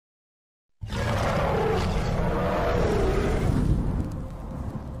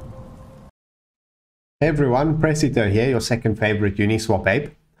Hey everyone, Presito here, your second favorite Uniswap ape.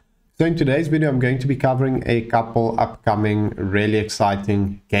 So in today's video, I'm going to be covering a couple upcoming really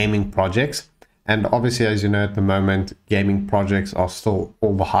exciting gaming projects. And obviously, as you know, at the moment, gaming projects are still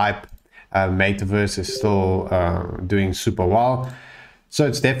all the hype. Metaverse is still doing super well. So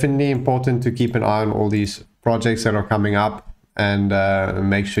it's definitely important to keep an eye on all these projects that are coming up and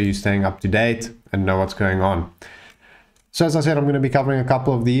make sure you're staying up to date and know what's going on. So as I said, I'm going to be covering a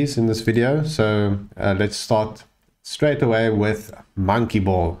couple of these in this video. So let's start straight away with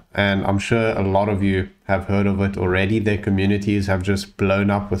MonkeyBall. And I'm sure a lot of you have heard of it already. Their communities have just blown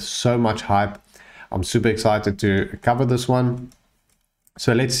up with so much hype. I'm super excited to cover this one.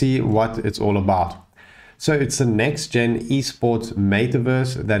 So let's see what it's all about. So it's the next gen esports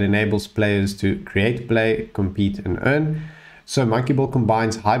metaverse that enables players to create, play, compete, and earn. So MonkeyBall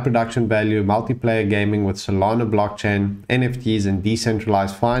combines high production value multiplayer gaming with Solana blockchain, NFTs, and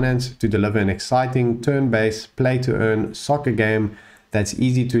decentralized finance to deliver an exciting turn-based play-to-earn soccer game that's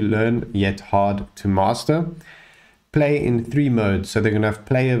easy to learn yet hard to master. Play in 3 modes. So they're going to have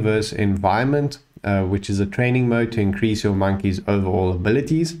player versus environment, which is a training mode to increase your monkey's overall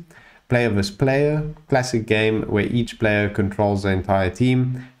abilities. Player versus player, classic game where each player controls the entire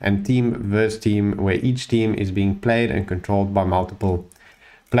team, and team versus team where each team is being played and controlled by multiple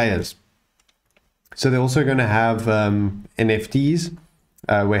players. So they're also going to have NFTs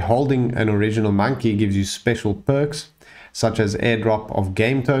where holding an original monkey gives you special perks such as airdrop of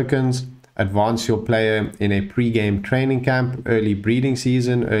game tokens, advance your player in a pre-game training camp, early breeding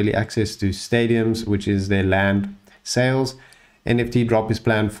season, early access to stadiums, which is their land sales. NFT drop is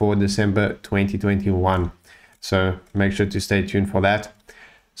planned for December 2021. So make sure to stay tuned for that.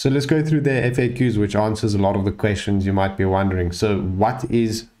 So let's go through their FAQs, which answers a lot of the questions you might be wondering. So what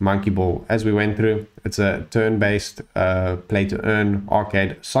is MonkeyBall? As we went through, it's a turn-based play-to-earn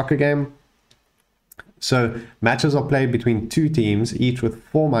arcade soccer game. So matches are played between 2 teams, each with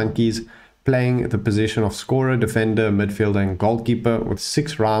 4 monkeys playing the position of scorer, defender, midfielder, and goalkeeper with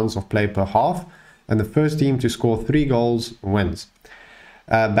 6 rounds of play per half. And the first team to score 3 goals wins.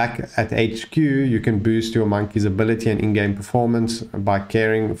 Back at HQ, you can boost your monkey's ability and in-game performance by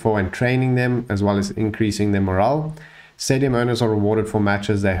caring for and training them, as well as increasing their morale. Stadium owners are rewarded for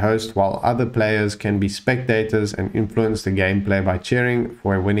matches they host, while other players can be spectators and influence the gameplay by cheering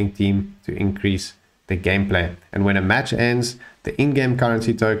for a winning team to increase the gameplay. And when a match ends, the in-game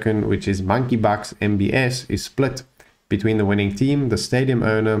currency token, which is Monkey Bucks MBS, is split between the winning team, the stadium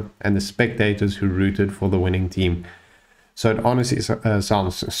owner, and the spectators who rooted for the winning team. So it honestly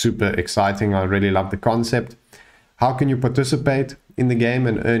sounds super exciting. I really love the concept. How can you participate in the game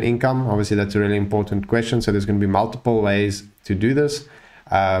and earn income? Obviously, that's a really important question. So there's going to be multiple ways to do this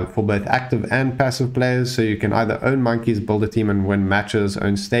for both active and passive players. So you can either own monkeys, build a team and win matches,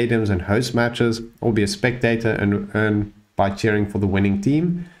 own stadiums and host matches, or be a spectator and earn by cheering for the winning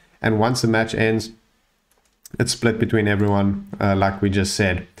team. And once the match ends, it's split between everyone, like we just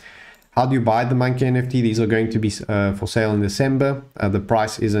said. How do you buy the monkey NFT? These are going to be for sale in December. The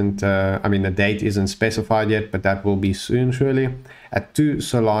price isn't, the date isn't specified yet, but that will be soon, surely, at 2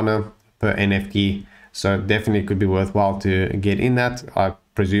 Solana per NFT. So definitely could be worthwhile to get in that. I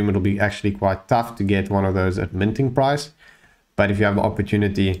presume it'll be actually quite tough to get one of those at minting price. But if you have the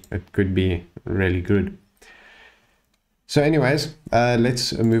opportunity, it could be really good. So anyways,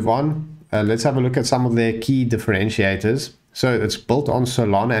 let's move on. Let's have a look at some of their key differentiators. So it's built on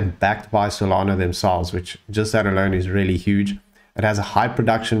Solana and backed by Solana themselves, which just that alone is really huge. It has a high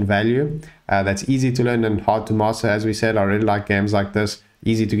production value that's easy to learn and hard to master. As we said, I really like games like this,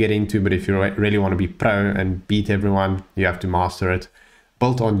 easy to get into, but if you really want to be pro and beat everyone, you have to master it.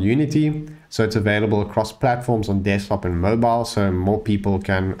 Built on Unity, so it's available across platforms on desktop and mobile, so more people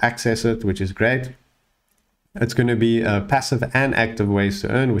can access it, which is great. It's going to be passive and active ways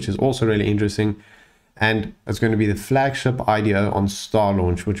to earn, which is also really interesting. And it's going to be the flagship IDO on Star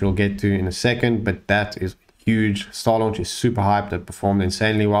Launch, which we'll get to in a second. But that is huge. Star Launch is super hyped. It performed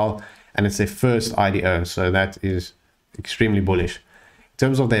insanely well. And it's their first IDO. So that is extremely bullish. In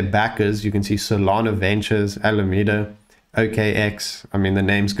terms of their backers, you can see Solana Ventures, Alameda, OKX. I mean, the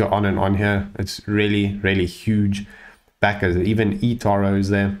names go on and on here. It's really, really huge backers. Even eToro is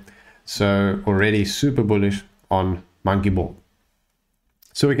there. So already super bullish on MonkeyBall.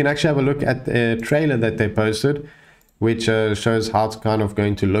 So we can actually have a look at the trailer that they posted, which shows how it's kind of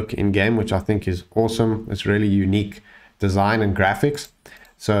going to look in game, which I think is awesome. It's really unique design and graphics.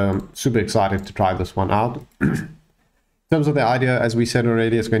 So I'm super excited to try this one out. In terms of the idea, as we said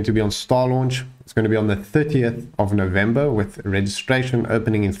already, it's going to be on Star Launch. It's going to be on the 30th of November with registration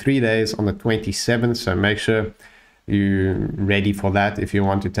opening in 3 days on the 27th. So make sure you're ready for that if you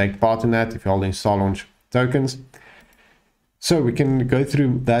want to take part in that, if you're holding SolChicks tokens. So we can go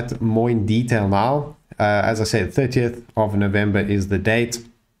through that more in detail now. As I said, 30th of November is the date,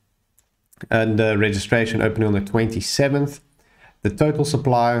 and registration opening on the 27th. The total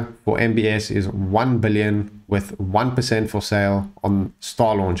supply for MBS is 1 billion with 1% for sale on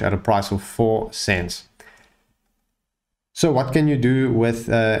SolChicks at a price of 4 cents. So what can you do with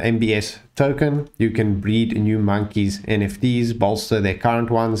MBS token? You can breed new monkeys NFTs, bolster their current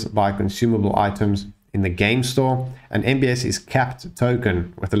ones, buy consumable items in the game store. And MBS is capped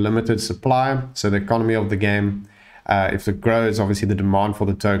token with a limited supply. So the economy of the game, if it grows, obviously the demand for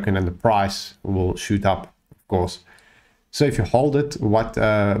the token and the price will shoot up, of course. So if you hold it, what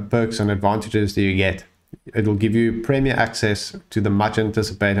perks and advantages do you get? It will give you premier access to the much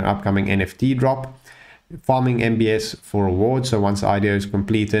anticipated upcoming NFT drop, farming MBS for rewards. So once the IDO is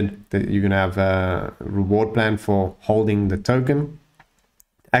completed, you're going to have a reward plan for holding the token.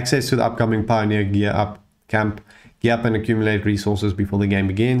 Access to the upcoming Pioneer Gear Up camp, gear up and accumulate resources before the game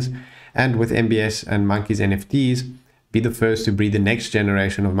begins. And with MBS and Monkeys NFTs, be the first to breed the next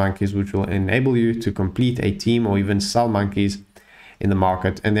generation of monkeys, which will enable you to complete a team or even sell monkeys in the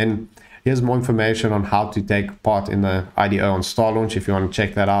market. And then here's more information on how to take part in the IDO on SolChicks. If you want to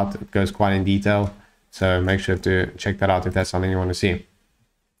check that out, it goes quite in detail. So make sure to check that out if that's something you want to see.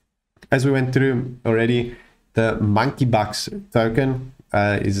 As we went through already, the Monkey Bucks token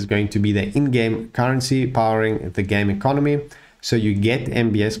is going to be the in-game currency powering the game economy. So you get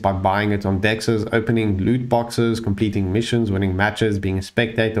MBS by buying it on dexes, opening loot boxes, completing missions, winning matches, being a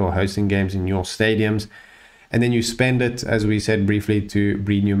spectator, or hosting games in your stadiums. And then you spend it, as we said briefly, to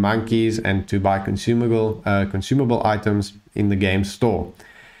breed new monkeys and to buy consumable items in the game store.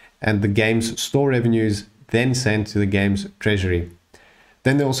 And the game's store revenues then sent to the game's treasury.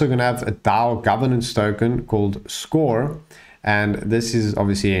 Then they're also going to have a DAO governance token called Score. And this is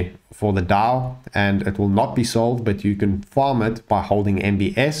obviously for the DAO, and it will not be sold, but you can farm it by holding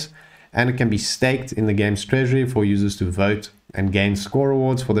MBS, and it can be staked in the game's treasury for users to vote and gain score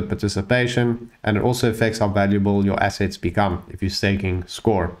rewards for the participation. And it also affects how valuable your assets become if you're staking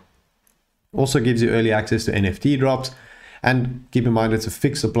Score. Also gives you early access to NFT drops, and keep in mind it's a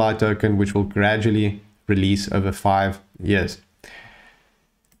fixed supply token which will gradually release over 5 years.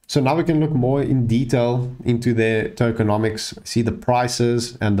 So now we can look more in detail into their tokenomics, see the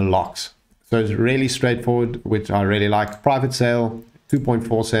prices and the locks. So it's really straightforward, which I really like. Private sale,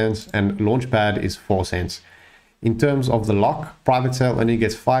 2.4 cents, and Launchpad is 4 cents. In terms of the lock, private sale only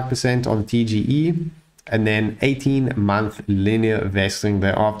gets 5% on TGE, and then 18-month linear vesting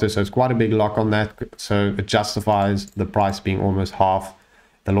thereafter. So it's quite a big lock on that. So it justifies the price being almost half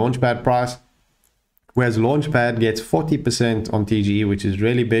the Launchpad price. Whereas Launchpad gets 40% on TGE, which is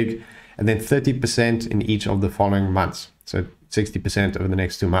really big, and then 30% in each of the following months. So 60% over the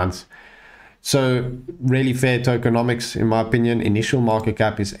next 2 months. So really fair tokenomics, in my opinion. Initial market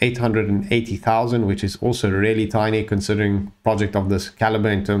cap is 880,000, which is also really tiny considering project of this caliber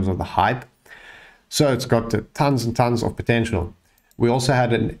in terms of the hype. So it's got tons and tons of potential. We also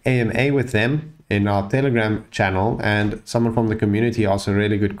had an AMA with them in our Telegram channel, and someone from the community asked a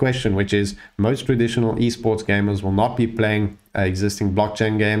really good question, which is most traditional esports gamers will not be playing existing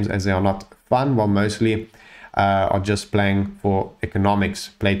blockchain games as they are not fun, while mostly are just playing for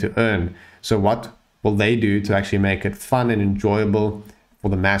economics, play to earn. So what will they do to actually make it fun and enjoyable for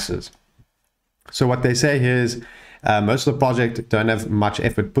the masses? So what they say here is most of the project don't have much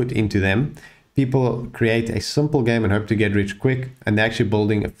effort put into them. People create a simple game and hope to get rich quick, and they're actually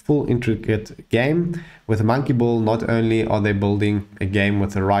building a full intricate game. With MonkeyBall, not only are they building a game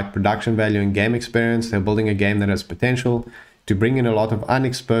with the right production value and game experience, they're building a game that has potential to bring in a lot of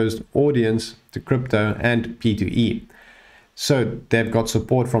unexposed audience to crypto and P2E. So they've got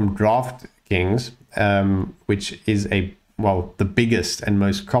support from DraftKings, which is the biggest and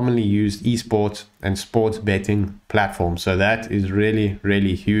most commonly used esports and sports betting platform. So that is really,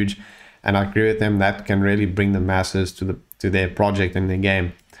 really huge. And I agree with them, that can really bring the masses to their project and their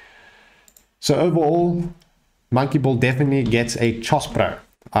game. So overall, MonkeyBall definitely gets a Chospro.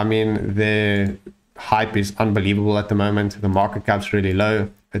 I mean, their hype is unbelievable at the moment. The market cap's really low.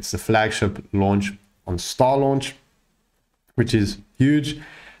 It's the flagship launch on SolChicks, which is huge.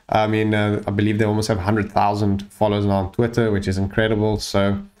 I mean, I believe they almost have 100,000 followers now on Twitter, which is incredible.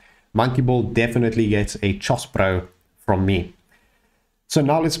 So MonkeyBall definitely gets a Chospro from me. So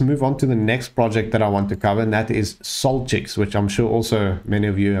now let's move on to the next project that I want to cover, and that is SolChicks, which I'm sure also many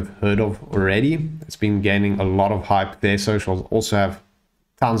of you have heard of already. It's been gaining a lot of hype. Their socials also have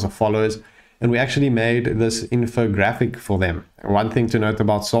tons of followers, and we actually made this infographic for them. One thing to note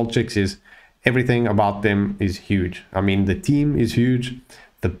about SolChicks is everything about them is huge. I mean, the team is huge,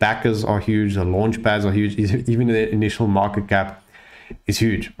 the backers are huge, the launch pads are huge, even the initial market cap is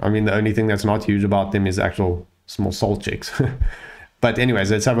huge. I mean, the only thing that's not huge about them is actual small SolChicks. But anyways,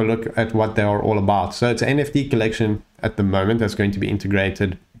 let's have a look at what they are all about. So it's an NFT collection at the moment that's going to be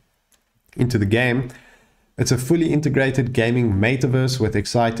integrated into the game. It's a fully integrated gaming metaverse with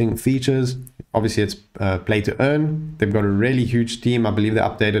exciting features. Obviously, it's play to earn. They've got a really huge team. I believe they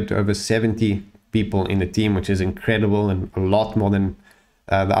updated to over 70 people in the team, which is incredible and a lot more than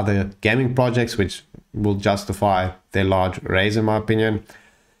the other gaming projects, which will justify their large raise, in my opinion.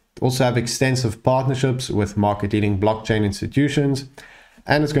 Also have extensive partnerships with market-leading blockchain institutions,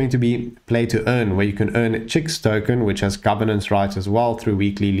 and it's going to be play to earn, where you can earn Chicks token, which has governance rights as well through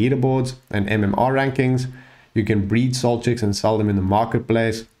weekly leaderboards and MMR rankings. You can breed SolChicks and sell them in the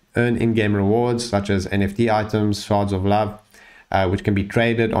marketplace, earn in-game rewards such as NFT items, shards of love, which can be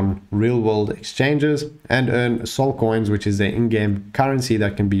traded on real-world exchanges, and earn Sol coins, which is their in-game currency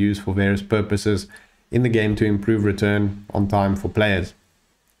that can be used for various purposes in the game to improve return on time for players.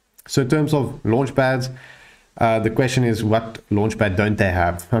 So in terms of launchpads, the question is, what launchpad don't they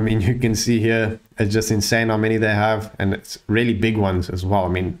have? I mean, you can see here, it's just insane how many they have, and it's really big ones as well. I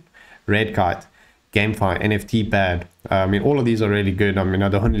mean, Red Kite, GameFi, NFT pad. I mean, all of these are really good. I mean, I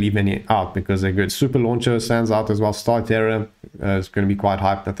don't want to leave any out because they're good. Super Launcher stands out as well. Star Terror is going to be quite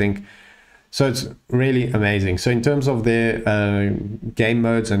hyped, I think. So it's really amazing. So in terms of their game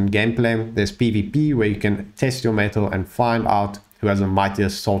modes and gameplay, there's PvP, where you can test your metal and find out who has the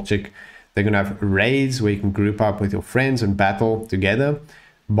mightiest SolChick. They're going to have raids, where you can group up with your friends and battle together.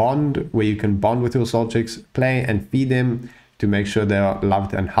 Bond, where you can bond with your SolChicks, play and feed them to make sure they are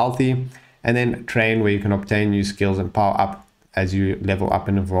loved and healthy. And then train, where you can obtain new skills and power up as you level up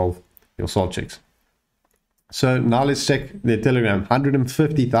and evolve your SolChicks. So now let's check their Telegram.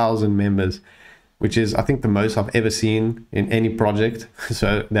 150,000 members, which is, I think, the most I've ever seen in any project.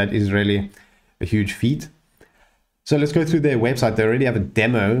 So that is really a huge feat. So let's go through their website. They already have a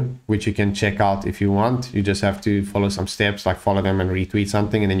demo, which you can check out if you want. You just have to follow some steps, like follow them and retweet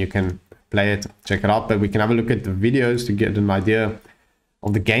something, and then you can play it, check it out. But we can have a look at the videos to get an idea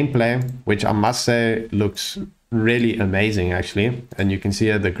of the gameplay, which I must say looks really amazing, actually. And you can see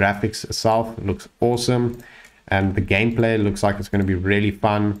here the graphics itself looks awesome, and the gameplay looks like it's going to be really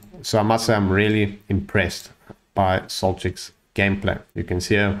fun. So I must say I'm really impressed by SolChicks gameplay. You can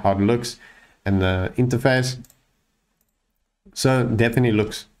see how it looks and the interface. So definitely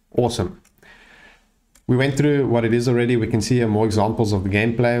looks awesome. We went through what it is already. We can see here more examples of the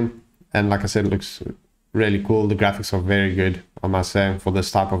gameplay, and like I said, it looks really cool. The graphics are very good, I must say, for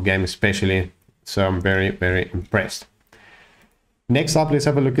this type of game especially. So I'm very, very impressed. Next up, let's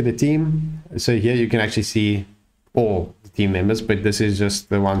have a look at the team. So here you can actually see all the team members, but this is just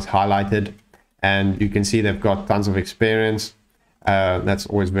the ones highlighted, and you can see they've got tons of experience. That's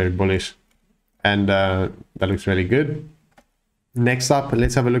always very bullish, and that looks really good. Next up,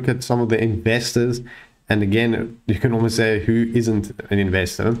 let's have a look at some of the investors. And again, you can almost say who isn't an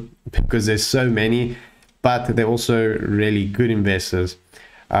investor, because there's so many, but they're also really good investors.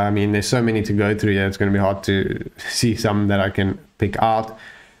 I mean, there's so many to go through here. It's going to be hard to see some that I can pick out,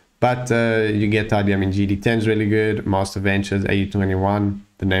 but you get the idea. I mean, GD10 is really good. Master Ventures, AU21,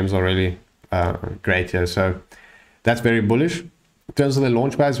 the names are really great here. So that's very bullish. In terms of the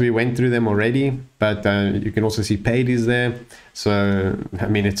launch pads, we went through them already, but you can also see paid is there. So, I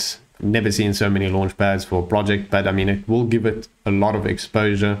mean, it's never seen so many launch pads for a project, but I mean, it will give it a lot of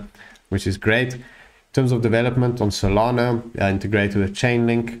exposure, which is great. In terms of development on Solana, integrated with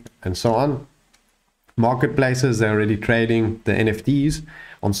Chainlink and so on. Marketplaces, they're already trading the NFTs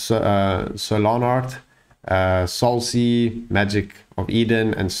on Solana Art, SolC, Magic of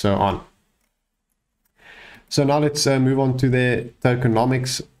Eden, and so on. So now let's move on to their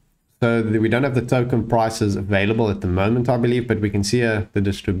tokenomics. So we don't have the token prices available at the moment, I believe, but we can see the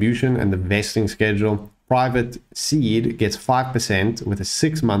distribution and the vesting schedule. Private seed gets 5% with a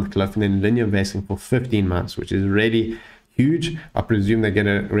 6-month cliff, and then linear vesting for 15 months, which is really huge. I presume they get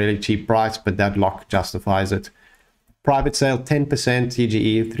a really cheap price, but that lock justifies it. Private sale, 10%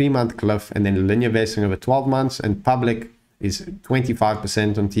 TGE, 3-month cliff, and then linear vesting over 12 months. And public is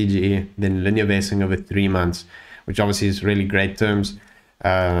 25% on TGE, then linear vesting over 3 months, which obviously is really great terms.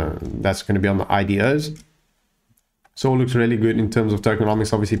 That's going to be on the IDOs. So all looks really good in terms of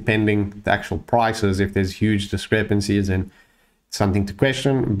tokenomics, obviously pending the actual prices. If there's huge discrepancies, then something to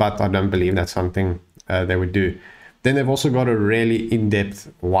question, but I don't believe that's something they would do. Then they've also got a really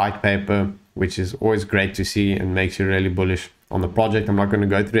in-depth white paper, which is always great to see and makes you really bullish on the project. I'm not going to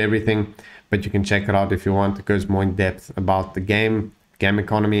go through everything, but you can check it out if you want. It goes more in depth about the game, game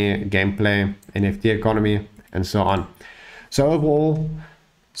economy, gameplay, NFT economy, and so on. So overall,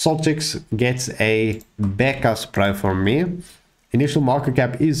 SolChicks gets a Becca's Pro from me. Initial market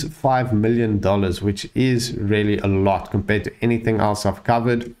cap is $5 million, which is really a lot compared to anything else I've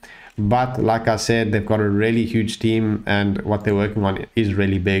covered. But like I said, they've got a really huge team and what they're working on is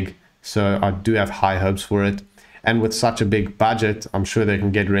really big. So I do have high hopes for it. And with such a big budget, I'm sure they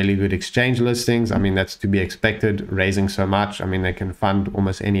can get really good exchange listings. I mean, that's to be expected, raising so much. I mean, they can fund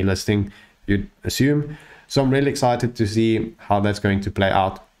almost any listing, you'd assume. So I'm really excited to see how that's going to play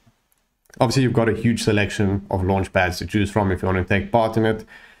out. Obviously, you've got a huge selection of launch pads to choose from if you want to take part in it.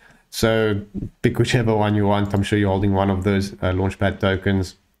 So pick whichever one you want. I'm sure you're holding one of those launchpad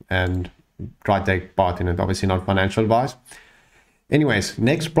tokens and try to take part in it. Obviously not financial advice. Anyways,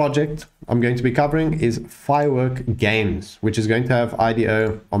 next project I'm going to be covering is Firework Games, which is going to have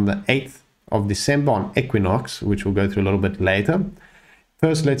IDO on the 8th of December on Equinox, which we'll go through a little bit later.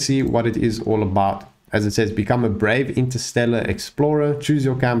 First, let's see what it is all about. As it says, become a brave interstellar explorer, choose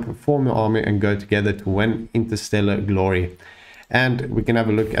your camp, form your army, and go together to win interstellar glory. And we can have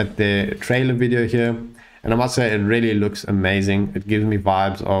a look at the trailer video here. And I must say, it really looks amazing. It gives me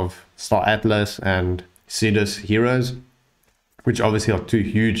vibes of Star Atlas and Sidus Heroes, which obviously are two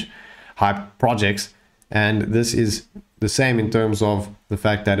huge hype projects. And this is the same in terms of the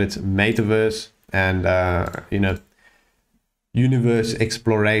fact that it's metaverse and, you know, universe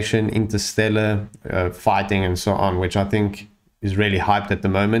exploration, interstellar fighting, and so on, which I think is really hyped at the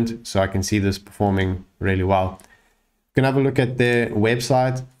moment. So I can see this performing really well. You can have a look at their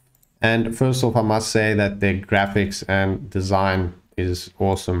website. And first off, I must say that their graphics and design is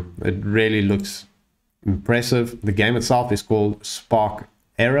awesome. It really looks impressive. The game itself is called Spark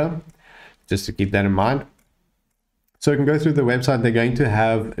Era, just to keep that in mind. So you can go through the website. They're going to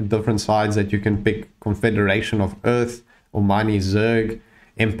have different sides that you can pick: Confederation of Earth, Omani Zerg,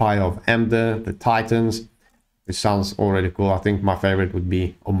 Empire of Amda, the Titans, which sounds already cool. I think my favorite would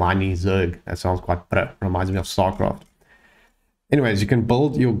be Omani Zerg. That sounds quite pro. Reminds me of StarCraft. Anyways, you can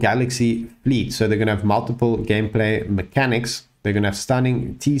build your galaxy fleet. So they're going to have multiple gameplay mechanics. They're going to have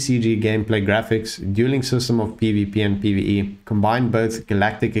stunning TCG gameplay graphics, dueling system of PvP and PvE, combine both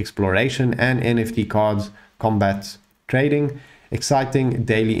galactic exploration and NFT cards, combat, trading, exciting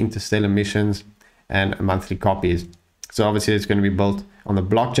daily interstellar missions, and monthly copies. So obviously it's going to be built on the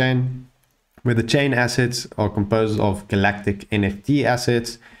blockchain, where the chain assets are composed of galactic NFT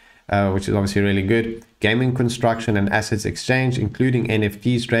assets, which is obviously really good. Gaming construction and assets exchange, including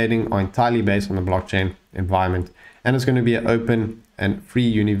NFTs trading, are entirely based on the blockchain environment. And it's going to be an open and free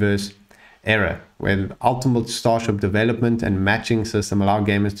universe era, where the ultimate starship development and matching system allow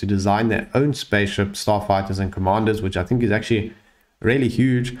gamers to design their own spaceship, starfighters, and commanders, which I think is actually really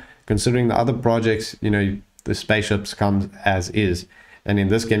huge, considering the other projects, you know, the spaceships come as is. And in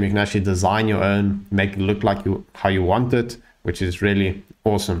this game, you can actually design your own, make it look like how you want it, which is really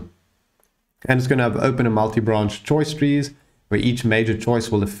awesome. And it's going to have open and multi-branch choice trees, where each major choice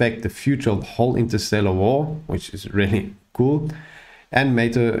will affect the future of the whole interstellar war, which is really cool. And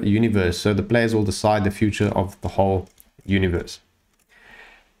meta universe, so the players will decide the future of the whole universe.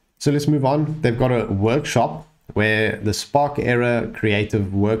 So let's move on. They've got a workshop where the Spark Era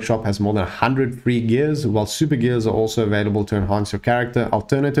Creative Workshop has more than 100 free gears, while super gears are also available to enhance your character.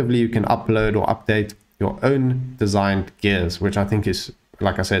 Alternatively, you can upload or update your own designed gears, which I think is,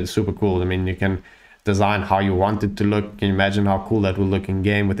 like I said, super cool. I mean, you can design how you want it to look. Can you imagine how cool that will look in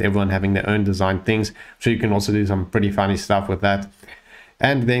game with everyone having their own designed things? So you can also do some pretty funny stuff with that.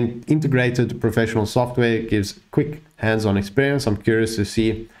 And then integrated professional software gives quick hands-on experience. I'm curious to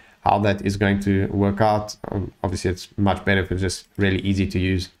see how that is going to work out. Obviously, it's much better if it's just really easy to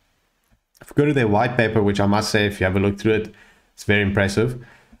use. If you go to their white paper, which I must say, if you have a look through it, it's very impressive.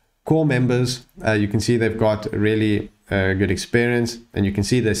 Core members, you can see they've got really good experience, and you can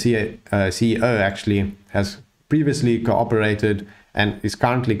see the CEO actually has previously cooperated and is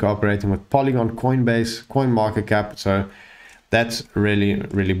currently cooperating with Polygon, Coinbase, CoinMarketCap. So that's really,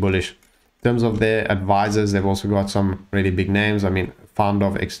 really bullish. In terms of their advisors, they've also got some really big names. I mean, founder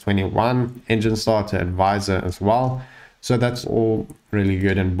of X21, Engine Starter advisor as well. So that's all really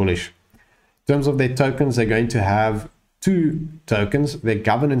good and bullish. In terms of their tokens, they're going to have two tokens: their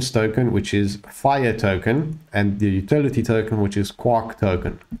governance token, which is Fire token, and the utility token, which is Quark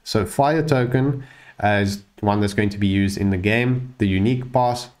token. So Fire token is one that's going to be used in the game, the unique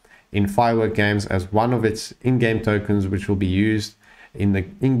pass in Firework Games, as one of its in-game tokens, which will be used in the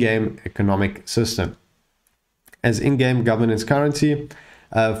in-game economic system. As in-game governance currency,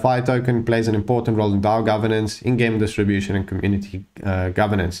 Fire token plays an important role in DAO governance, in-game distribution, and community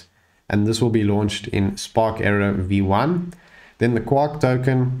governance. And this will be launched in Spark Era V1. Then the Quark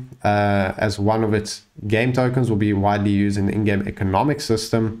token, as one of its game tokens, will be widely used in the in-game economic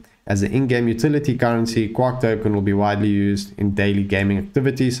system. As the in-game utility currency, Quark token will be widely used in daily gaming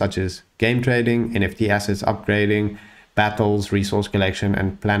activities such as game trading, NFT assets upgrading, battles, resource collection,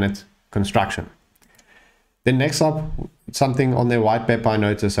 and planet construction. Then next up, something on their white paper I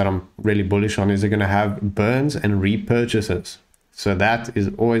noticed that I'm really bullish on is they're going to have burns and repurchases. So that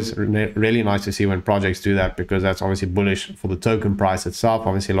is always really nice to see when projects do that, because that's obviously bullish for the token price itself.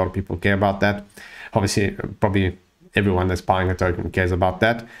 Obviously, a lot of people care about that. Obviously, probably everyone that's buying a token cares about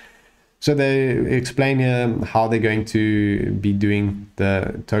that. So they explain here how they're going to be doing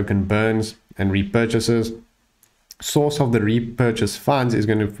the token burns and repurchases. Source of the repurchase funds is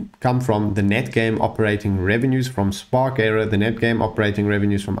going to come from the net game operating revenues from Spark Era, the net game operating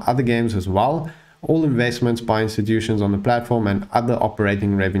revenues from other games as well, all investments by institutions on the platform, and other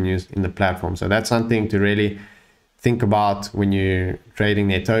operating revenues in the platform. So that's something to really think about when you're trading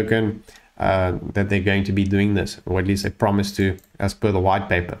their token, that they're going to be doing this, or at least they promise to, as per the white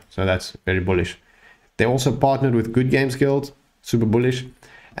paper. So that's very bullish. They also partnered with Good Games Guild, super bullish.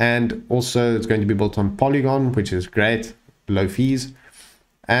 And also it's going to be built on Polygon, which is great, low fees.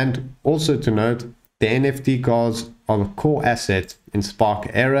 And also to note, the NFT cards are a core asset in Spark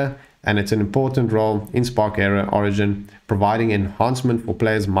Era, and it's an important role in Spark Era Origin, providing enhancement for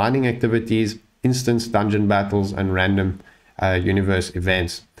players' mining activities, instance dungeon battles, and random universe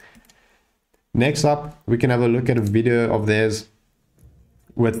events. Next up, we can have a look at a video of theirs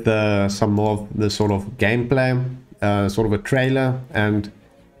with some more of the sort of gameplay, sort of a trailer. And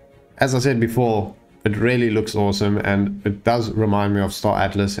as I said before, it really looks awesome, and it does remind me of Star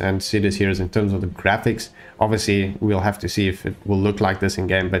Atlas and Cities Heroes in terms of the graphics. Obviously, we'll have to see if it will look like this in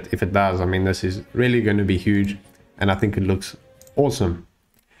game, but if it does, I mean, this is really going to be huge, and I think it looks awesome.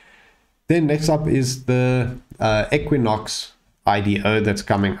 Then next up is the Equinox IDO that's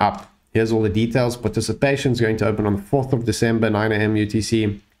coming up. Here's all the details. Participation is going to open on the 4th of December, 9 AM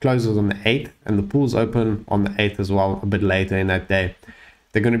UTC, closes on the 8th, and the pool's open on the 8th as well, a bit later in that day.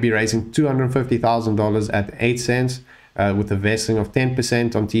 They're going to be raising $250,000 at 8 cents with a vesting of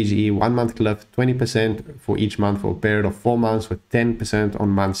 10% on TGE, 1 month cliff, 20% for each month for a period of 4 months, with 10% on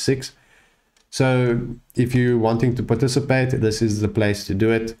month 6. So if you're wanting to participate, this is the place to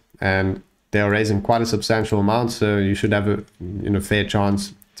do it. And they are raising quite a substantial amount, so you should have a fair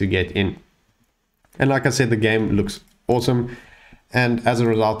chance to get in. And like I said, the game looks awesome. And as a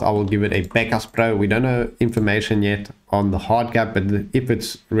result, I will give it a Bekas Pro. We don't know information yet on the hard cap, but if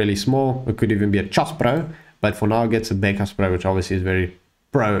it's really small, it could even be a Chas Pro. But for now, it gets a Bekas Pro, which obviously is very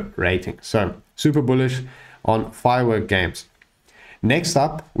pro rating. So super bullish on Firework Games. Next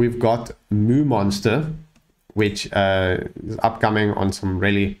up, we've got Moo Monster, which is upcoming on some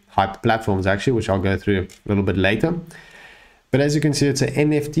really hyped platforms actually, which I'll go through a little bit later. But as you can see, it's an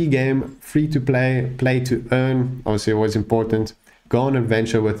NFT game, free to play, play to earn, obviously always important. Go on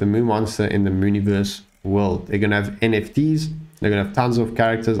adventure with the Moo Monster in the Mooniverse world. They're going to have NFTs, they're going to have tons of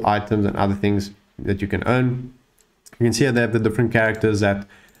characters, items, and other things that you can earn. You can see here they have the different characters that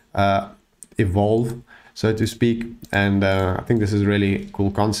evolve, so to speak. And I think this is a really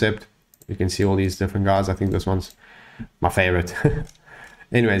cool concept. You can see all these different guys. I think this one's my favorite.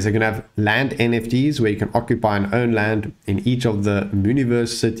 Anyways, they're going to have land NFTs where you can occupy and own land in each of the Mooniverse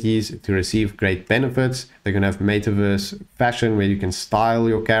cities to receive great benefits. They're going to have Metaverse fashion where you can style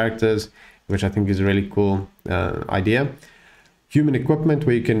your characters, which I think is a really cool idea. Human equipment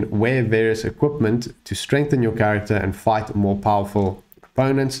where you can wear various equipment to strengthen your character and fight more powerful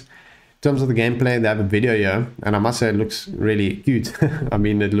opponents. In terms of the gameplay, they have a video here, and I must say it looks really cute. I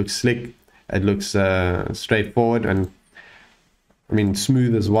mean, it looks slick, it looks straightforward, and I mean,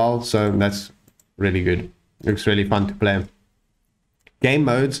 smooth as well, so that's really good. Looks really fun to play. Game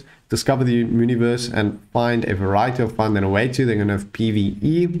modes, discover the universe and find a variety of fun that await you. They're going to have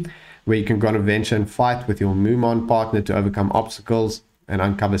PvE, where you can go on an adventure and fight with your Moomon partner to overcome obstacles and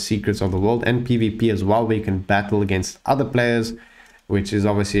uncover secrets of the world. And PvP as well, where you can battle against other players, which is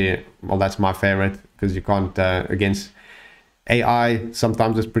obviously, well, that's my favorite, because you can't, against AI,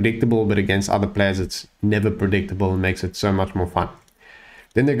 sometimes it's predictable, but against other players, it's never predictable and makes it so much more fun.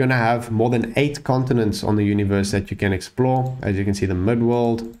 Then they're going to have more than 8 continents on the universe that you can explore. As you can see, the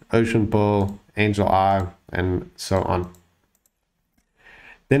Midworld, Ocean Pearl, Angel Eye, and so on.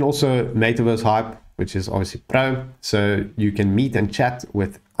 Then also Metaverse Hype, which is obviously pro. So you can meet and chat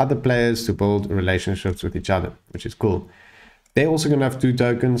with other players to build relationships with each other, which is cool. They're also going to have 2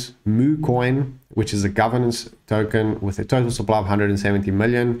 tokens, Moo Coin, which is a governance token with a total supply of 170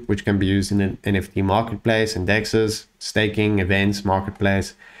 million, which can be used in an NFT marketplace, indexes, staking, events,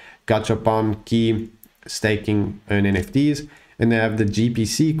 marketplace, gachapon, key, staking, earn NFTs. And they have the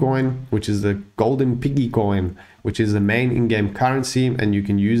GPC coin, which is the golden piggy coin, which is the main in-game currency, and you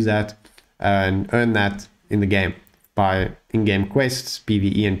can use that and earn that in the game by in-game quests,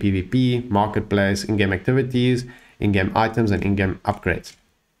 PvE and PvP, marketplace, in-game activities, in-game items, and in-game upgrades.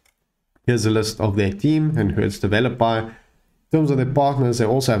 Here's a list of their team and who it's developed by. In terms of their partners, they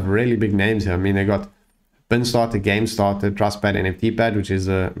also have really big names here. I mean, they got BinStarter, GameStarter, TrustPad, NFTPad, which is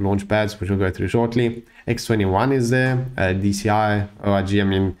the launch pads, which we'll go through shortly. X21 is there, DCI, ORG. I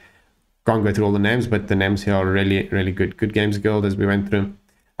mean, can't go through all the names, but the names here are really, really good. Good Games Guild, as we went through.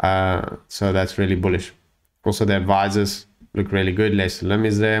 So that's really bullish. Also, the advisors look really good. Les Lim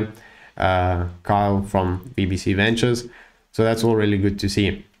is there. Kyle from BBC Ventures. So that's all really good to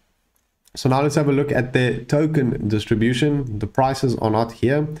see. So now let's have a look at the token distribution. The prices are not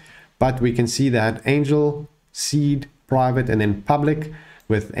here, but we can see that Angel, Seed, Private, and then Public,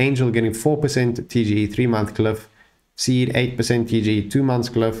 with Angel getting 4% TGE 3-month cliff, Seed 8% TGE 2 months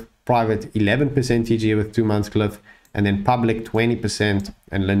cliff, Private 11% TGE with 2 months cliff, and then Public 20%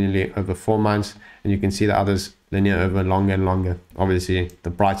 and linearly over 4 months. And you can see the others linear over longer and longer. Obviously,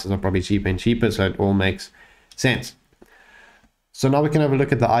 the prices are probably cheaper and cheaper, so it all makes sense. So now we can have a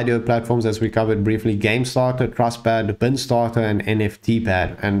look at the IDO platforms as we covered briefly: GameStarter, TrustPad, BinStarter, and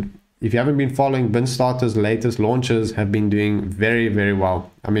NFTPad. And if you haven't been following, BinStarter's latest launches have been doing very, very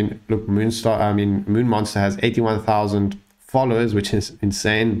well. I mean, look, Moo Monster has 81,000 followers, which is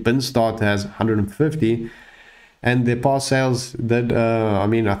insane. BinStarter has 150, and their past sales did,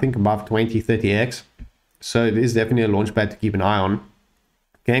 I think above 20-30x. So it is definitely a launchpad to keep an eye on.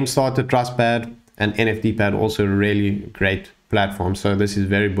 GameStarter, TrustPad, and NFTPad also really great platform. So this is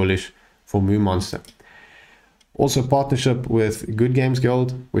very bullish for Moo Monster. Also partnership with Good Games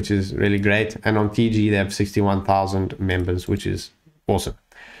Guild, which is really great. And on TG, they have 61,000 members, which is awesome.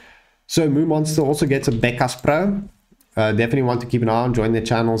 So Moo Monster also gets a Becas Pro. Definitely want to keep an eye on, join their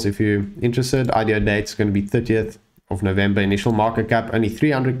channels if you're interested. IDO date's going to be 30th of November. Initial market cap, only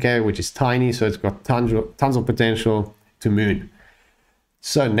 300K, which is tiny. So it's got tons of potential to moon.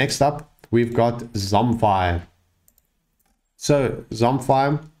 So next up, we've got Zomfi. So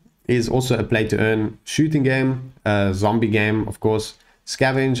Zomfi is also a play to earn shooting game, zombie game, of course,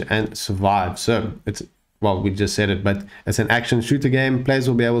 scavenge and survive. So it's, well, we just said it, but it's an action shooter game. Players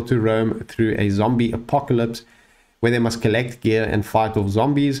will be able to roam through a zombie apocalypse where they must collect gear and fight off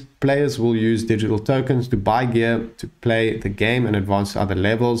zombies. Players will use digital tokens to buy gear to play the game and advance to other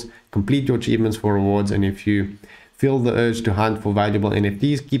levels. Complete your achievements for rewards, and if you feel the urge to hunt for valuable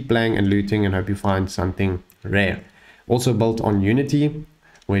NFTs, keep playing and looting and hope you find something rare. Also built on Unity,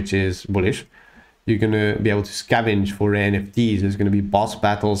 which is bullish. You're going to be able to scavenge for rare NFTs. There's going to be boss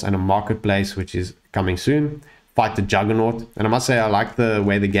battles and a marketplace, which is coming soon. Fight the Juggernaut. And I must say, I like the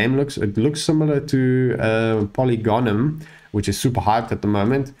way the game looks. It looks similar to Polygonum, which is super hyped at the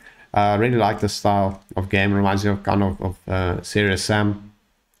moment. I really like the style of game. Reminds me of kind of Serious Sam.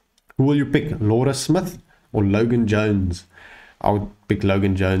 Who will you pick? Laura Smith or Logan Jones? I would pick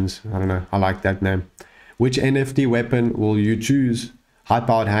Logan Jones. I don't know. I like that name. Which NFT weapon will you choose?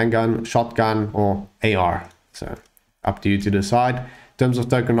 High-powered handgun, shotgun, or AR? So up to you to decide. In terms of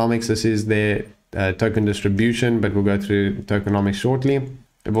tokenomics, this is their token distribution, but we'll go through tokenomics shortly.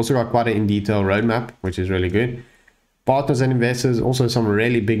 They've also got quite an in-detail roadmap, which is really good. Partners and investors, also some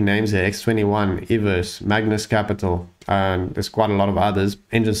really big names there: X21, Everse, Magnus Capital, and there's quite a lot of others.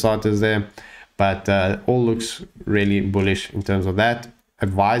 Engine starters there, but all looks really bullish in terms of that.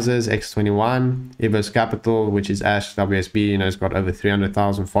 Advisors: X21, Everse Capital, which is Ash WSB, you know, it's got over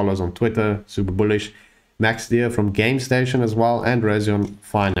 300,000 followers on Twitter, super bullish. Max Deer from GameStation as well, and Rosion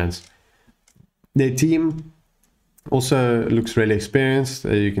Finance. Their team also looks really experienced.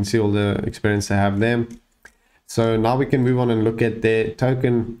 You can see all the experience they have there. So now we can move on and look at their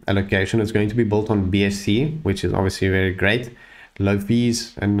token allocation. It's going to be built on BSC, which is obviously very great. Low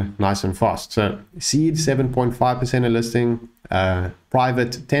fees and nice and fast. So Seed 7.5% of listing,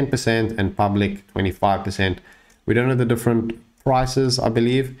 private 10%, and public 25%. We don't know the different prices, I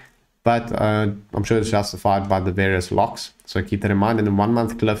believe, but I'm sure it's justified by the various locks. So keep that in mind. And then 1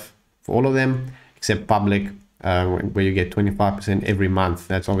 month cliff for all of them, except public, where you get 25% every month.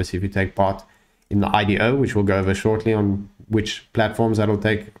 That's obviously if you take part in the IDO, which we'll go over shortly on which platforms that'll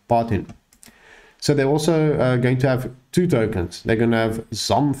take part in. So they're also going to have 2 tokens. They're going to have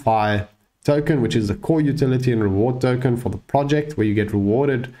Zomfi token, which is the core utility and reward token for the project, where you get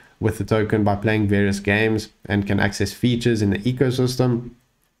rewarded with the token by playing various games and can access features in the ecosystem.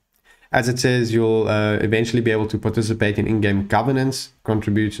 As it says, you'll eventually be able to participate in in-game governance,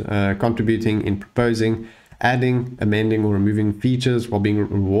 contributing in proposing, adding, amending, or removing features while being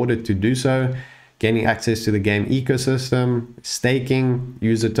rewarded to do so. gaining access to the game ecosystem, staking,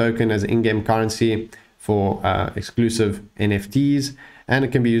 use a token as in-game currency for exclusive NFTs, and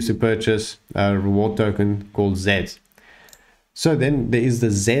it can be used to purchase a reward token called Zeds. So then there is the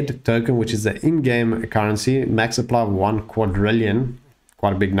Z token, which is the in-game currency, max supply of 1 quadrillion,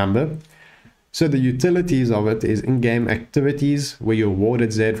 quite a big number. So the utilities of it is in-game activities where you're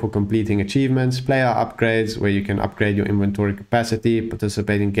awarded Z for completing achievements, player upgrades where you can upgrade your inventory capacity,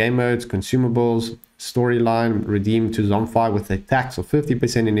 participate in game modes, consumables, storyline, redeem to Zomfi with a tax of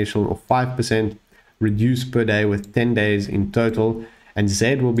 50% initial or 5% reduced per day with 10 days in total, and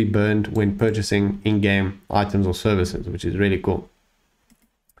Z will be burned when purchasing in-game items or services, which is really cool.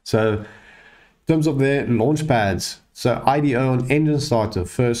 So in terms of their launch pads, so IDO on Engine Starter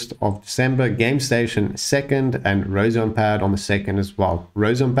 1st of December, Game Station 2nd, and Rosion Pad on the 2nd as well.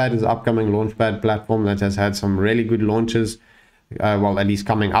 Rosion Pad is the upcoming launchpad platform that has had some really good launches, well, at least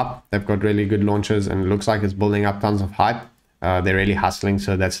coming up. They've got really good launches and it looks like it's building up tons of hype. They're really hustling,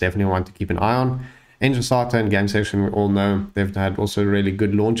 so that's definitely one to keep an eye on. Engine Starter and Game Station, we all know they've had also really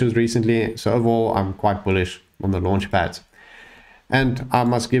good launches recently. So overall, I'm quite bullish on the launch pads. And I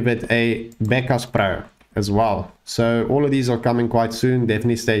must give it a Becca's Pro as well. So all of these are coming quite soon.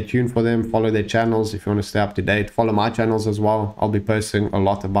 Definitely stay tuned for them. Follow their channels if you want to stay up to date. Follow my channels as well. I'll be posting a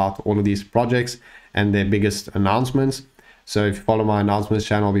lot about all of these projects and their biggest announcements. So if you follow my announcements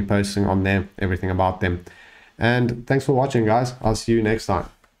channel, I'll be posting on there everything about them. And thanks for watching, guys. I'll see you next time.